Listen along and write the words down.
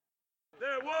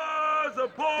There was a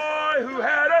boy who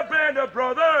had a band of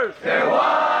brothers. There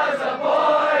was a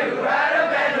boy who had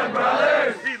a band of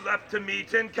brothers. He left to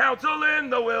meet in council in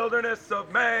the wilderness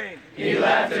of Maine. He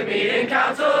left to meet in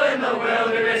council in the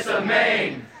wilderness of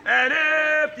Maine. And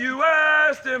if you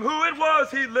asked him who it was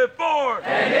he lived for,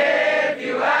 And if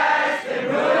you asked him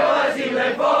who it was he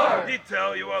lived for, he'd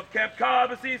tell you of Camp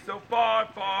Cobbossee so far,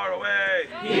 far away.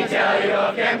 he'd tell you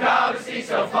of Camp Cobbossee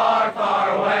so far,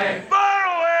 far away.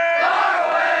 Far away! Far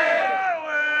away! Far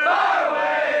away! Far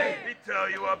away! He'd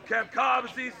tell you of Camp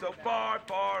Cobbossee so far,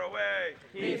 far away.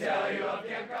 He'd tell you of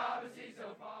Camp Cobbossee so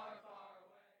far, far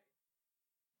away.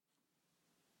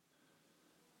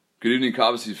 Good evening,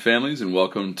 Cobbossee families, and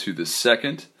welcome to the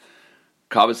second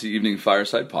Cobbossee Evening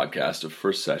Fireside podcast of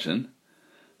first session.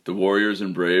 The Warriors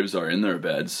and Braves are in their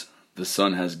beds. The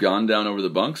sun has gone down over the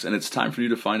bunks, and it's time for you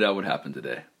to find out what happened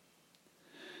today.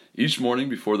 Each morning,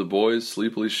 before the boys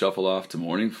sleepily shuffle off to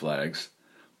morning flags,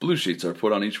 blue sheets are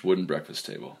put on each wooden breakfast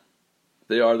table.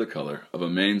 They are the color of a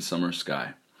Maine summer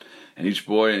sky, and each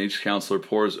boy and each counselor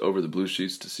pores over the blue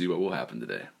sheets to see what will happen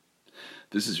today.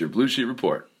 This is your blue sheet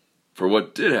report for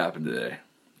what did happen today.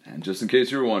 And just in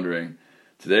case you were wondering,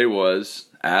 today was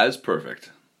as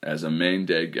perfect as a Maine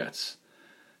day gets.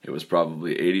 It was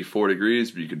probably 84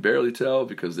 degrees, but you could barely tell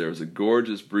because there was a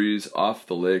gorgeous breeze off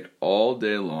the lake all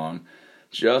day long,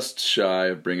 just shy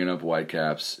of bringing up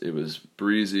whitecaps. It was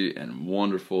breezy and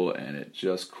wonderful, and it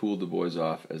just cooled the boys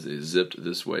off as they zipped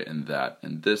this way and that.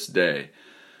 And this day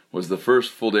was the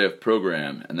first full day of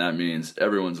program, and that means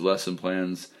everyone's lesson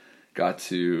plans got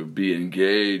to be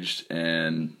engaged,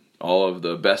 and all of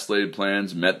the best laid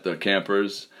plans met the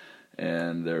campers,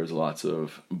 and there was lots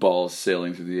of balls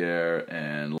sailing through the air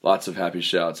and lots of happy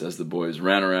shouts as the boys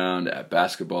ran around at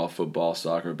basketball, football,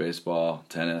 soccer, baseball,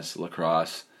 tennis,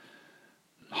 lacrosse,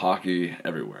 hockey,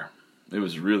 everywhere. It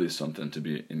was really something to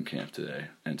be in camp today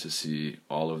and to see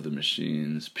all of the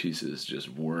machines, pieces just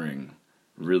whirring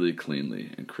really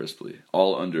cleanly and crisply,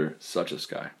 all under such a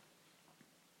sky.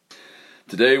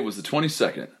 Today was the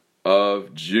 22nd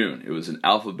of June. It was an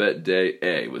alphabet day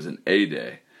A. It was an A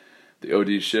day. The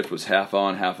OD shift was half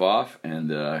on, half off, and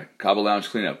the Cobble Lounge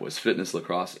cleanup was fitness,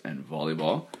 lacrosse, and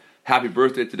volleyball. Happy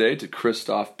birthday today to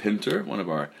Christoph Pinter, one of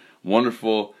our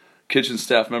wonderful kitchen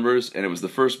staff members, and it was the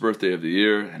first birthday of the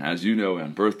year. And as you know,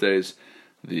 on birthdays,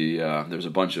 there's a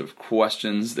bunch of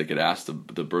questions that get asked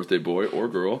the birthday boy or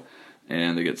girl,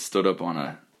 and they get stood up on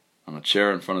a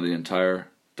chair in front of the entire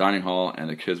dining hall, and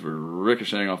the kids were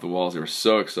ricocheting off the walls. They were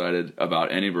so excited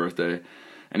about any birthday.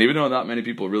 And even though not many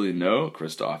people really know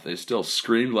Christoph, they still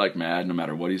screamed like mad no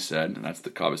matter what he said. And that's the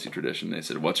Cobbossee tradition. They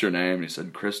said, "What's your name?" And he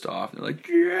said, "Christoph." And they're like,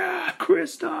 "Yeah,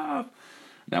 Christoph."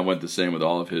 And that went the same with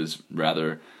all of his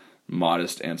rather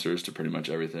modest answers to pretty much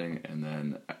everything. And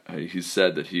then he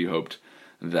said that he hoped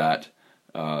that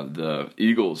the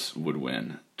Eagles would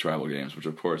win tribal games, which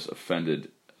of course offended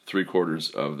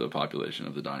 3/4 of the population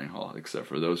of the dining hall, except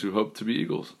for those who hoped to be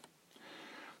Eagles.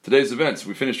 Today's events: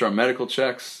 we finished our medical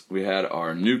checks. We had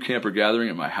our new camper gathering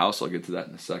at my house. I'll get to that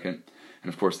in a second.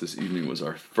 And of course, this evening was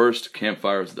our first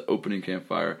campfire. It was the opening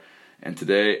campfire. And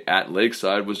today at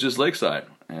Lakeside was just Lakeside.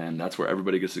 And that's where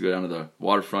everybody gets to go down to the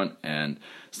waterfront and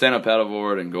stand up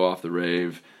paddleboard and go off the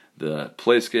rave. The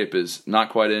playscape is not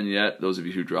quite in yet. Those of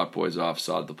you who dropped boys off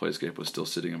saw that the playscape was still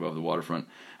sitting above the waterfront.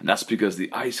 And that's because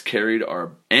the ice carried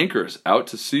our anchors out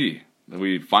to sea.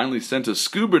 We finally sent a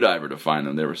scuba diver to find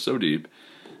them. They were so deep.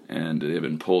 And they've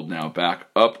been pulled now back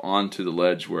up onto the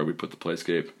ledge where we put the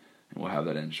playscape. And we'll have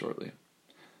that in shortly.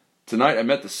 Tonight I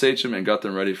met the sachem and got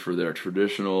them ready for their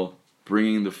traditional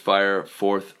bringing the fire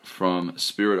forth from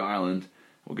Spirit Island.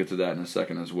 We'll get to that in a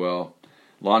second as well.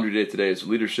 Laundry day today is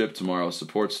leadership. Tomorrow is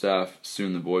support staff.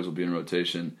 Soon the boys will be in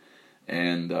rotation.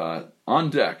 And on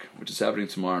deck, which is happening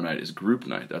tomorrow night, is group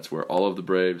night. That's where all of the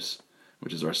Braves,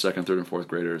 which is our 2nd, 3rd, and 4th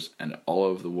graders, and all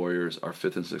of the Warriors, our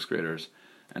 5th and 6th graders,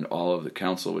 and all of the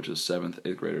council, which is 7th,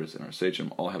 8th graders, and our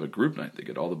sachem, all have a group night. They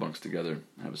get all the bunks together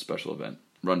and have a special event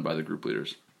run by the group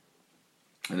leaders.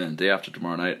 And then day after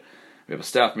tomorrow night, we have a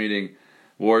staff meeting.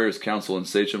 Warriors, council, and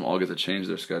sachem all get to change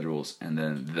their schedules. And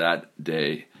then that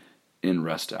day in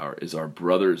rest hour is our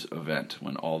brothers event,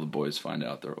 when all the boys find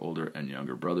out their older and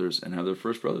younger brothers and have their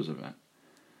first brothers event.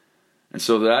 And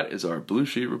so that is our blue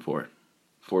sheet report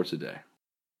for today.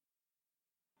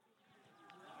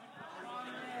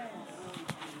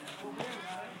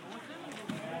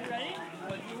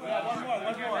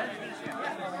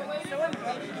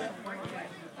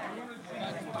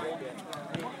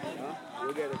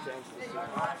 We'll get a chance to see.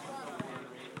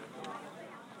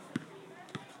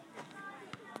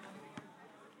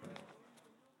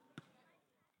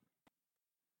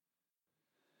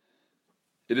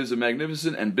 It is a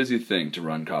magnificent and busy thing to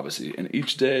run Cobbossee, and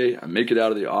each day I make it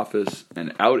out of the office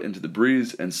and out into the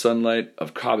breeze and sunlight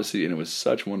of Cobbossee, and it was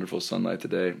such wonderful sunlight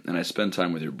today, and I spend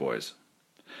time with your boys.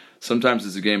 Sometimes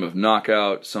it's a game of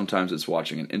knockout, sometimes it's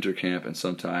watching an intercamp, and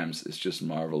sometimes it's just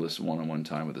marvelous one-on-one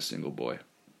time with a single boy.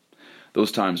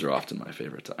 Those times are often my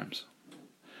favorite times.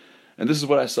 And this is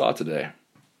what I saw today.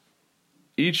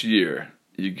 Each year,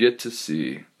 you get to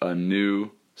see a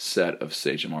new set of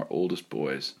Sachem, our oldest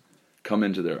boys, come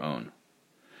into their own.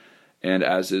 And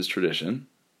as is tradition,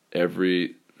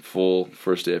 every full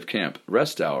first day of camp,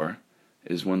 rest hour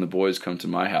is when the boys come to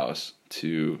my house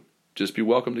to just be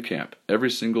welcome to camp. Every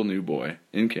single new boy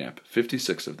in camp,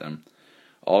 56 of them,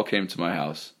 all came to my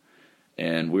house,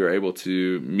 and we were able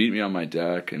to meet me on my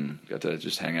deck and got to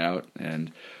just hang out.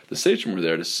 And the Sachem were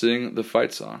there to sing the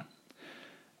fight song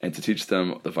and to teach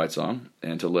them the fight song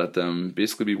and to let them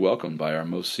basically be welcomed by our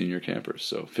most senior campers.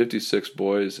 So 56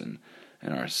 boys and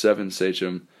our 7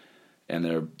 Sachem, and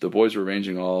the boys were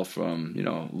ranging all from,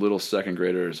 little second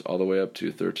graders all the way up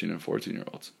to 13 and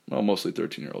 14-year-olds. Well, mostly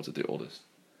 13-year-olds at the oldest.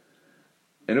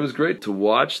 And it was great to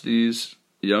watch these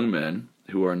young men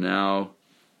who are now,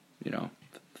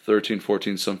 13,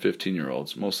 14, some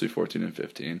 15-year-olds, mostly 14 and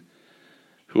 15,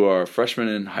 who are freshmen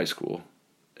in high school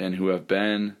and who have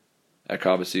been at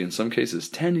Cobbossee, in some cases,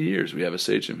 10 years. We have a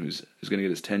Sachem who's going to get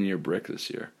his 10-year brick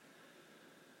this year.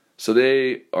 So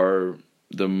they are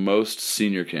the most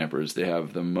senior campers. They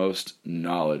have the most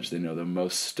knowledge. They know the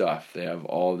most stuff. They have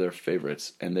all their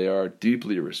favorites, and they are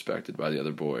deeply respected by the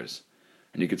other boys.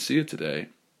 And you could see it today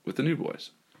with the new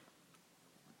boys.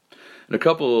 And a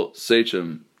couple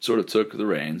Sachem sort of took the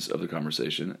reins of the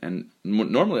conversation, and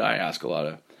normally I ask a lot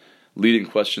of leading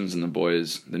questions, and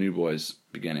the new boys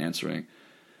began answering.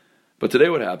 But today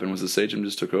what happened was the Sachem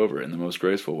just took over in the most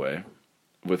graceful way,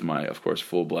 with my, of course,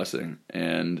 full blessing,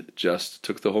 and just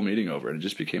took the whole meeting over. And it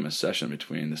just became a session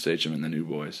between the Sachem and the new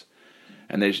boys.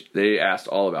 And they asked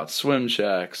all about swim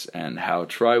checks and how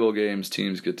tribal games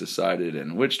teams get decided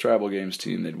and which tribal games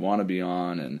team they'd want to be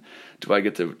on, and do I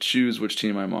get to choose which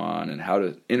team I'm on, and how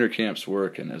do intercamps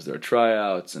work, and is there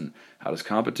tryouts, and how does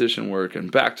competition work,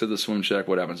 and back to the swim check,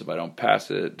 what happens if I don't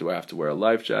pass it, do I have to wear a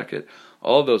life jacket,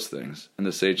 all those things. And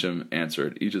the Sachem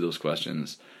answered each of those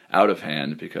questions out of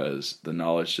hand because the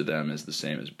knowledge to them is the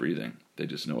same as breathing. They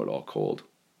just know it all cold.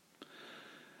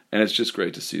 And it's just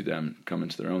great to see them come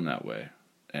into their own that way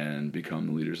and become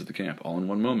the leaders of the camp all in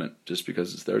one moment, just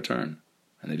because it's their turn,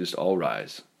 and they just all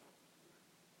rise.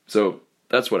 So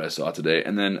that's what I saw today.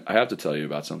 And then I have to tell you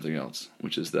about something else,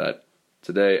 which is that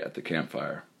today at the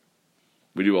campfire,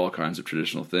 we do all kinds of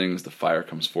traditional things. The fire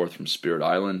comes forth from Spirit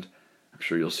Island. I'm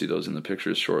sure you'll see those in the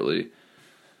pictures shortly.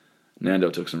 Nando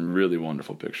took some really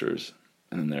wonderful pictures.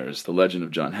 And then there's the legend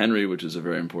of John Henry, which is a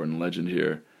very important legend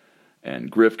here.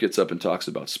 And Griff gets up and talks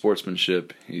about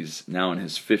sportsmanship. He's now in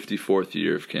his 54th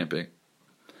year of camping.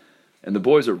 And the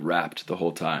boys are rapt the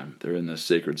whole time. They're in the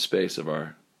sacred space of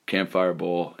our campfire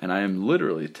bowl. And I am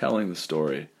literally telling the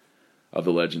story of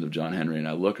the legend of John Henry. And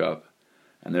I look up,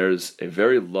 and there's a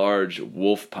very large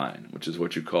wolf pine, which is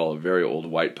what you call a very old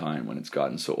white pine when it's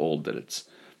gotten so old that its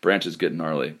branches get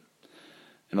gnarly.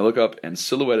 And I look up, and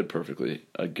silhouetted perfectly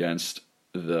against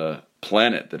the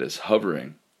planet that is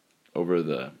hovering over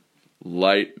the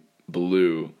light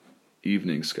blue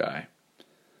evening sky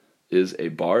is a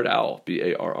barred owl,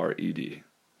 B-A-R-R-E-D.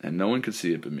 And no one could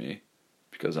see it but me,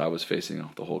 because I was facing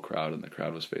the whole crowd and the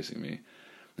crowd was facing me.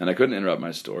 And I couldn't interrupt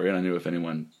my story, and I knew if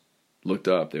anyone looked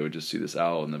up, they would just see this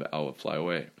owl, and the owl would fly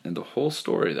away. And the whole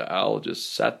story, the owl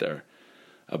just sat there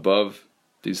above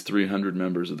these 300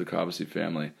 members of the Cobbossee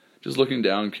family, just looking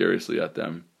down curiously at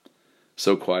them.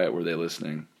 So quiet were they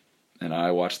listening. And I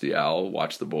watched the owl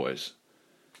watch the boys.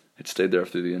 It stayed there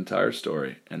through the entire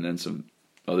story, and then some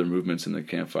other movements in the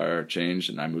campfire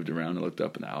changed, and I moved around and looked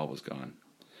up, and the owl was gone.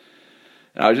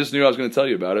 And I just knew I was going to tell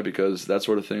you about it, because that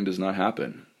sort of thing does not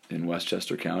happen in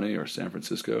Westchester County or San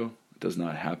Francisco. It does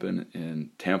not happen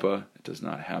in Tampa. It does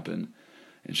not happen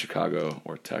in Chicago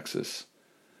or Texas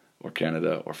or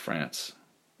Canada or France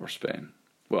or Spain.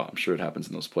 Well, I'm sure it happens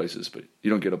in those places, but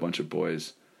you don't get a bunch of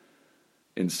boys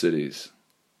in cities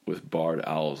with barred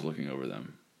owls looking over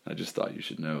them. I just thought you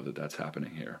should know that that's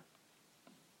happening here.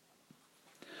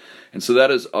 And so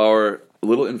that is our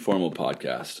little informal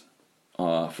podcast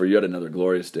for yet another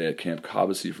glorious day at Camp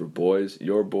Cobbossee for boys.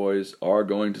 Your boys are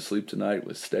going to sleep tonight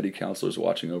with steady counselors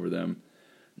watching over them,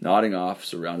 nodding off,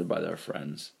 surrounded by their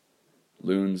friends,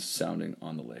 loons sounding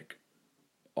on the lake.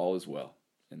 All is well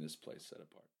in this place set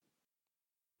apart.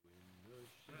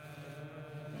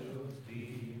 Shadows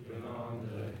deepen on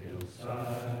the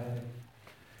hillside,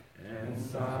 and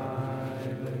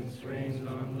silence reigns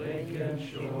on lake and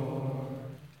shore.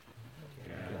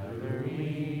 Gather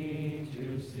we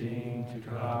to sing to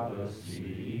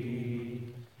Cobbossee,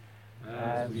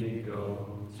 as we go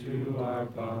to our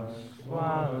bunks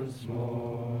once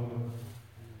more.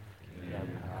 Dear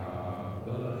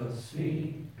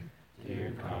Cobbossee,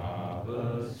 dear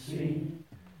Cobbossee,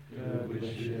 good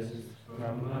wishes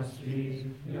from us be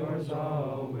yours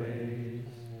always,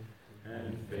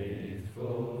 and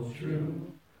faithful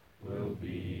true will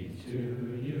be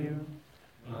to you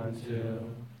until